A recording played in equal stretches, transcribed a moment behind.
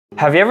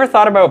Have you ever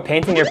thought about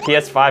painting your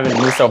PS5 in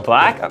Musou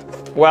black?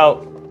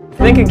 Well,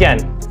 think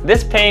again.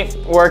 This paint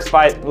works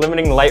by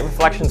limiting light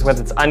reflections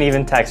with its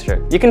uneven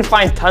texture. You can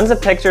find tons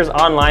of pictures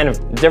online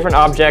of different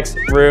objects,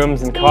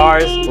 rooms, and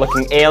cars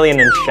looking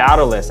alien and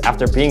shadowless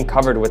after being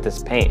covered with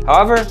this paint.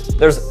 However,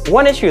 there's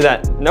one issue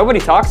that nobody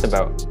talks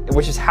about,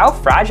 which is how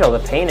fragile the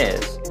paint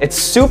is. It's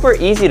super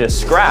easy to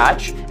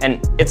scratch,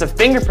 and it's a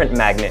fingerprint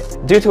magnet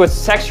due to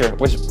its texture,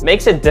 which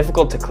makes it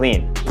difficult to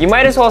clean. You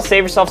might as well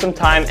save yourself some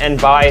time and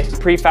buy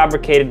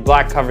prefabricated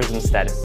black covers instead.